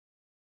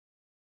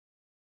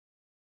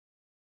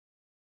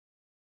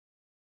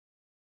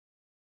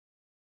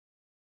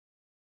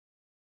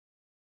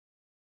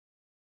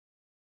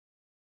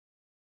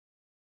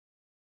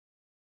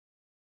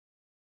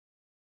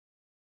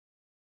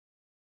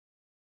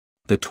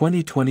The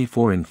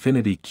 2024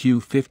 INFINITI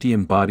Q50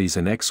 embodies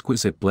an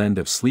exquisite blend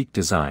of sleek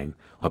design,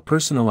 a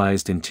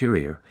personalized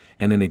interior,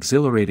 and an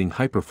exhilarating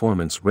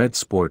high-performance Red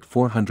Sport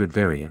 400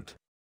 variant.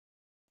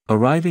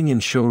 Arriving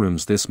in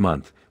showrooms this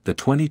month, the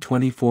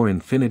 2024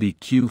 INFINITI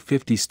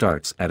Q50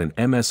 starts at an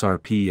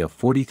MSRP of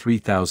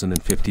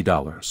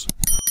 $43,050.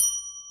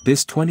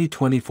 This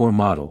 2024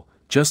 model,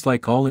 just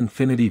like all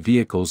INFINITI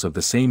vehicles of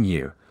the same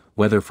year,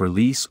 whether for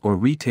lease or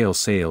retail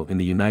sale in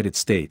the United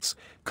States,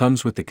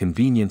 comes with the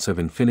convenience of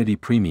INFINITI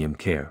Premium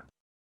Care.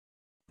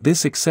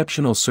 This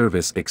exceptional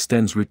service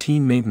extends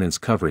routine maintenance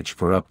coverage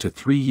for up to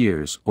 3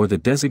 years or the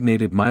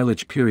designated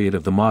mileage period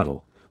of the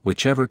model,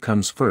 whichever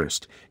comes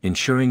first,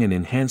 ensuring an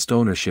enhanced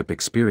ownership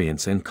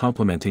experience and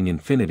complementing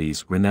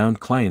INFINITI's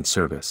renowned client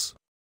service.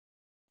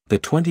 The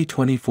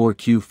 2024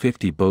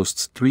 Q50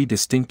 boasts 3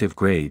 distinctive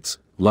grades: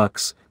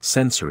 LUXE,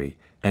 Sensory,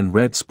 and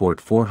Red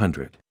Sport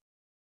 400.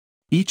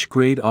 Each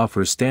grade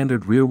offers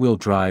standard rear-wheel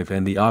drive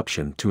and the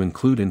option to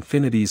include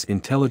INFINITI's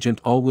intelligent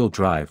all-wheel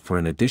drive for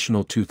an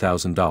additional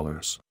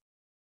 $2,000.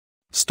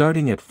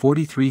 Starting at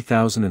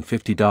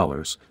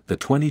 $43,050, the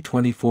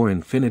 2024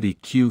 INFINITI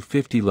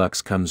Q50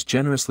 LUXE comes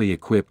generously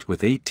equipped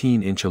with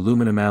 18-inch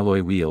aluminum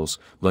alloy wheels,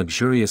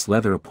 luxurious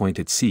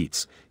leather-appointed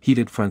seats,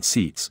 heated front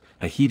seats,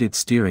 a heated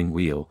steering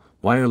wheel,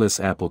 wireless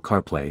Apple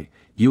CarPlay,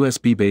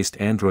 USB-based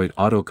Android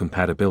Auto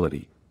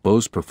compatibility,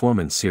 Bose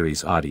Performance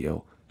Series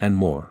audio, and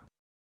more.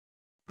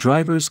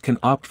 Drivers can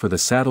opt for the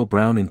saddle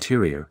brown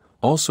interior,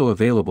 also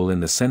available in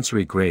the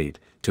Sensory grade,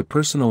 to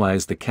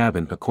personalize the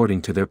cabin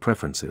according to their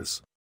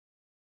preferences.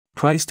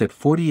 Priced at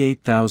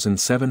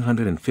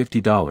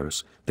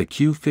 $48,750, the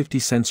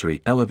Q50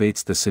 Sensory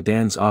elevates the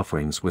sedan's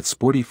offerings with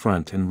sporty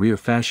front and rear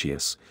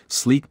fascias,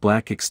 sleek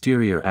black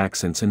exterior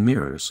accents and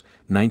mirrors,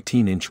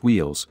 19-inch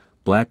wheels,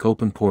 black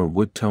open-pore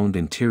wood-toned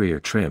interior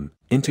trim,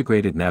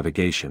 integrated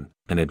navigation,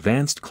 an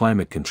advanced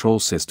climate control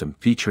system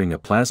featuring a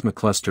plasma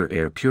cluster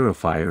air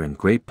purifier and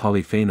grape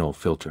polyphenol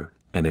filter,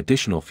 and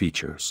additional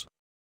features.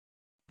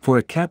 For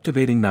a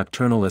captivating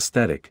nocturnal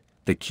aesthetic,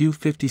 the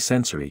Q50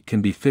 Sensory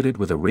can be fitted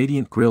with a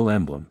radiant grille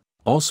emblem,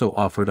 also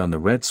offered on the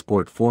Red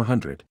Sport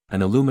 400,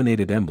 an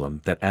illuminated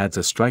emblem that adds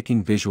a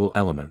striking visual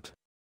element.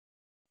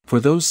 For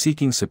those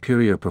seeking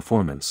superior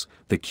performance,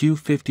 the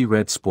Q50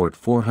 Red Sport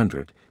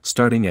 400,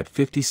 starting at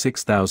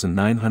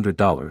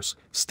 $56,900,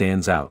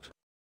 stands out.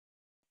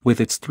 With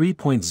its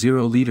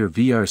 3.0-liter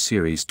VR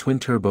Series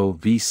twin-turbo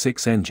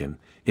V6 engine,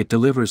 it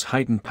delivers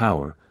heightened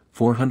power,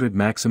 400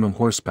 maximum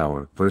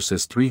horsepower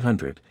versus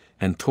 300,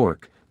 and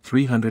torque,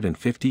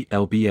 350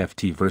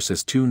 lb-ft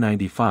versus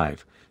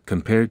 295,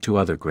 compared to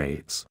other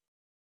grades.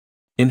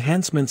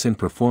 Enhancements in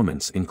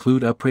performance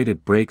include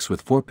uprated brakes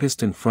with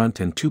 4-piston front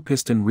and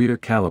 2-piston rear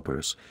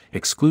calipers,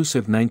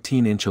 exclusive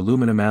 19-inch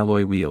aluminum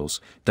alloy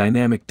wheels,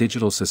 dynamic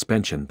digital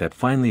suspension that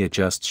finely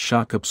adjusts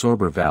shock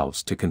absorber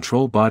valves to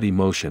control body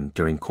motion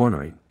during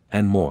cornering,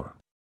 and more.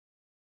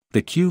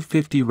 The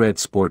Q50 Red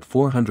Sport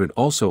 400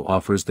 also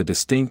offers the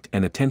distinct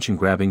and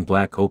attention-grabbing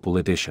Black Opal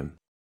Edition.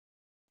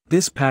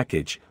 This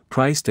package,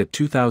 priced at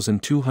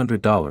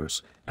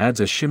 $2,200,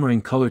 adds a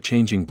shimmering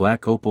color-changing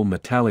black opal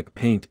metallic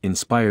paint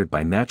inspired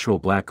by natural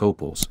black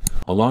opals,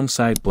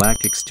 alongside black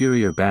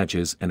exterior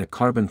badges and a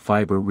carbon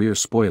fiber rear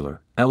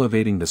spoiler,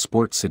 elevating the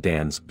sports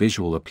sedan's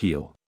visual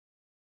appeal.